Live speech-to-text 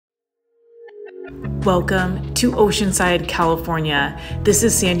Welcome to Oceanside, California. This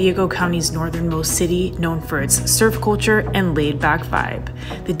is San Diego County's northernmost city, known for its surf culture and laid-back vibe.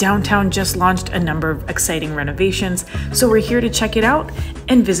 The downtown just launched a number of exciting renovations, so we're here to check it out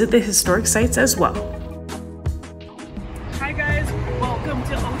and visit the historic sites as well. Hi guys, welcome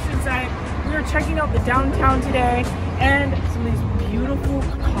to Oceanside. We are checking out the downtown today and some of these beautiful,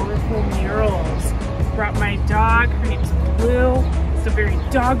 colorful murals. Brought my dog, her name's Blue. It's a very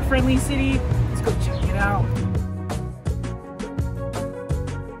dog-friendly city. Let's go check it out.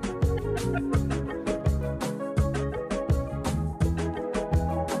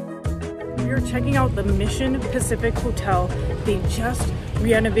 We are checking out the Mission Pacific Hotel. They just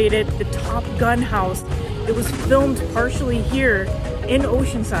renovated the Top Gun house. It was filmed partially here in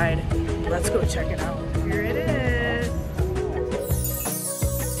Oceanside. Let's go check it out. Here it is.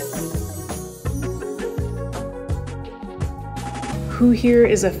 Who here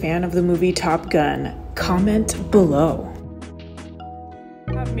is a fan of the movie Top Gun? Comment below.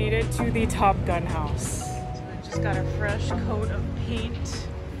 I've made it to the Top Gun house. So I just got a fresh coat of paint.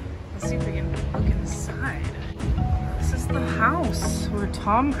 Let's see if we can look inside. This is the house where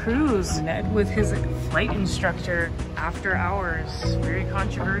Tom Cruise met with his flight instructor after hours. Very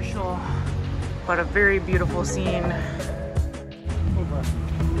controversial, but a very beautiful scene.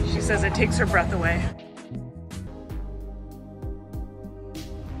 She says it takes her breath away.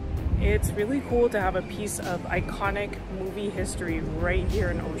 It's really cool to have a piece of iconic movie history right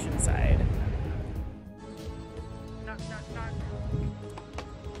here in Oceanside. Knock, knock, knock.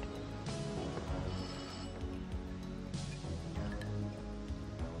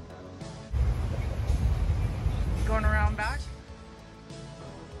 Going around back.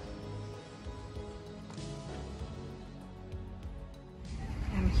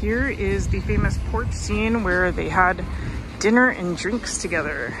 And here is the famous porch scene where they had dinner and drinks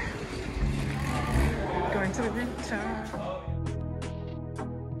together. Going to the rooftop.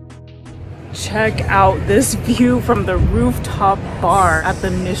 Check out this view from the rooftop bar at the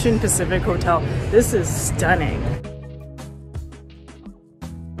Mission Pacific Hotel. This is stunning.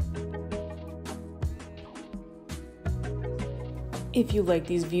 If you like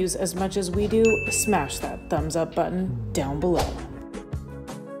these views as much as we do, smash that thumbs up button down below.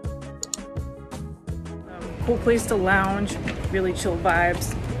 Cool place to lounge, really chill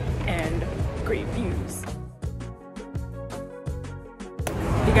vibes, and great views.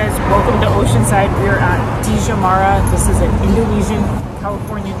 Hey guys, welcome to Oceanside. We're at Dija Mara. This is an Indonesian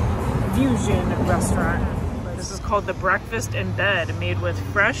Californian fusion restaurant. This is called the Breakfast in Bed, made with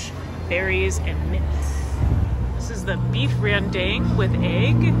fresh berries and mint. This is the beef rendang with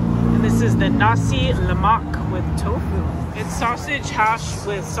egg, and this is the nasi lemak with tofu. It's sausage hash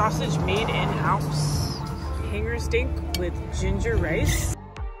with sausage made in-house. Hanger steak with ginger rice.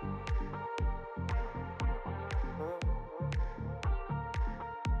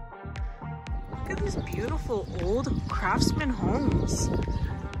 Look at these beautiful old craftsman homes.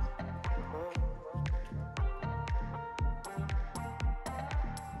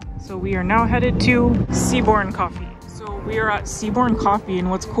 So we are now headed to Seabourn Coffee. So we are at Seabourn Coffee, and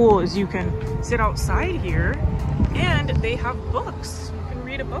what's cool is you can sit outside here and they have books. You can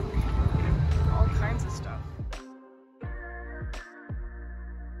read a book, all kinds of stuff.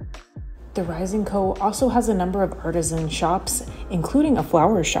 The Rising Co. also has a number of artisan shops, including a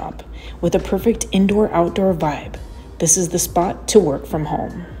flower shop, with a perfect indoor-outdoor vibe. This is the spot to work from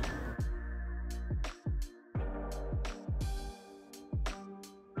home.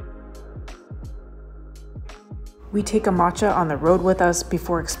 We take a matcha on the road with us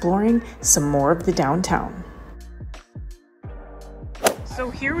before exploring some more of the downtown. So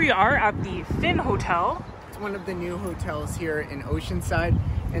here we are at the Finn Hotel. It's one of the new hotels here in Oceanside,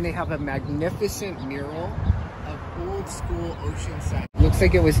 and they have a magnificent mural of old school Oceanside. Looks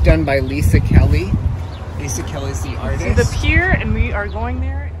like it was done by Lisa Kelly. Lisa Kelly's the artist. See the pier, and we are going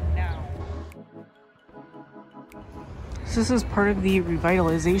there now. So this is part of the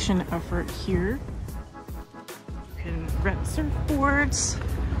revitalization effort here. You can rent surfboards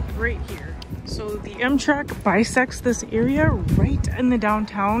right here. So the Amtrak bisects this area right in the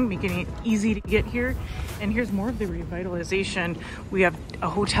downtown, making it easy to get here. And here's more of the revitalization. We have a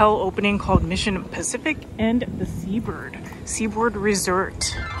hotel opening called Mission Pacific and the Seaboard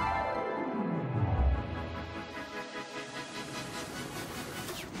Resort.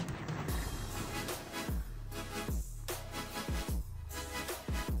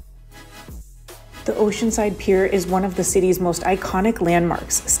 The Oceanside Pier is one of the city's most iconic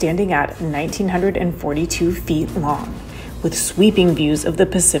landmarks, standing at 1,942 feet long, with sweeping views of the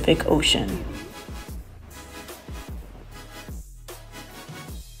Pacific Ocean.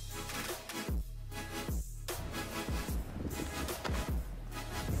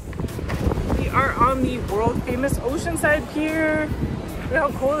 on the world famous Oceanside Pier. Look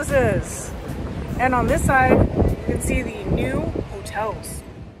how cool this is. And on this side, you can see the new hotels.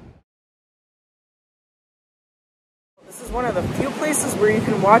 This is one of the few places where you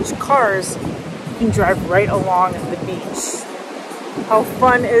can watch cars. You can drive right along the beach. How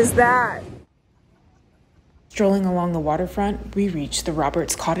fun is that? Strolling along the waterfront, we reach the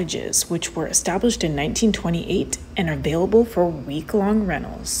Roberts Cottages, which were established in 1928 and are available for week-long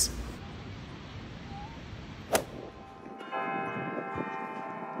rentals.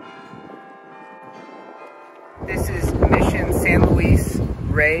 This is Mission San Luis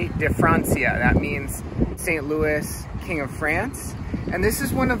Rey de Francia. That means St. Louis, King of France. And this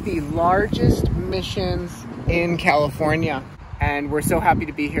is one of the largest missions in California. And we're so happy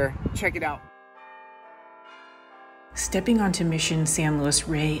to be here. Check it out. Stepping onto Mission San Luis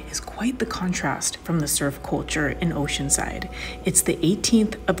Rey is quite the contrast from the surf culture in Oceanside. It's the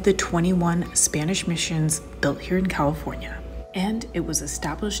 18th of the 21 Spanish missions built here in California, and it was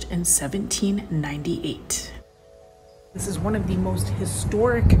established in 1798. This is one of the most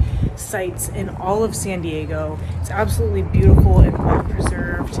historic sites in all of San Diego. It's absolutely beautiful and well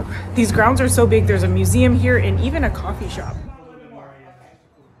preserved. These grounds are so big, there's a museum here and even a coffee shop.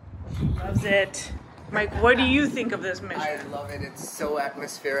 Loves it. Mike, what do you think of this mission? I love it. It's so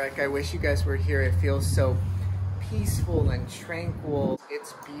atmospheric. I wish you guys were here. It feels so peaceful and tranquil.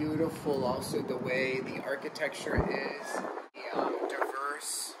 It's beautiful also the way the architecture is. The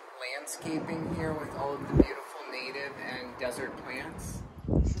diverse landscaping here with all of the beautiful native and desert plants.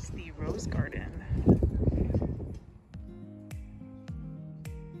 This is the Rose Garden.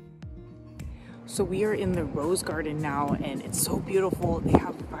 So we are in the Rose Garden now, and it's so beautiful. They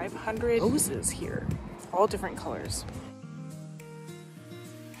have 500 roses here, all different colors.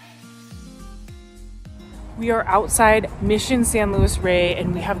 We are outside Mission San Luis Rey,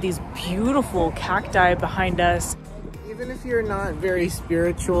 and we have these beautiful cacti behind us. Even if you're not very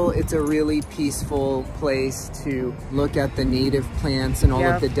spiritual, it's a really peaceful place to look at the native plants and all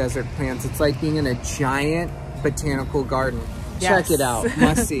of the desert plants. It's like being in a giant botanical garden. Yes. Check it out,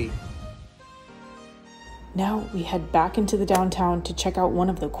 must see. Now we head back into the downtown to check out one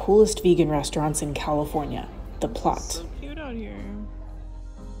of the coolest vegan restaurants in California, the Plot. So cute out here.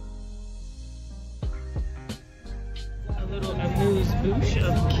 A little amuse-bouche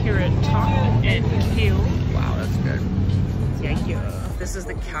of carrot top and kale. Wow, that's good. Yeah. This is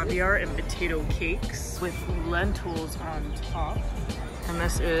the caviar and potato cakes with lentils on top. And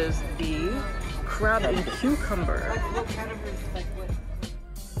this is the crab and cucumber.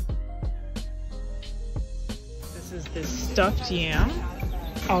 This is the stuffed yam,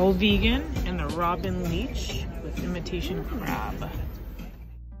 all vegan, and the robin leech with imitation crab.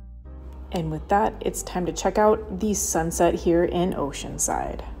 And with that, it's time to check out the sunset here in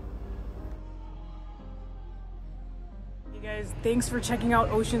Oceanside. Hey guys, thanks for checking out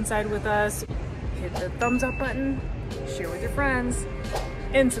Oceanside with us. Hit the thumbs up button, share with your friends,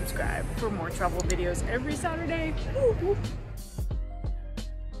 and subscribe for more travel videos every Saturday. Woo-hoo.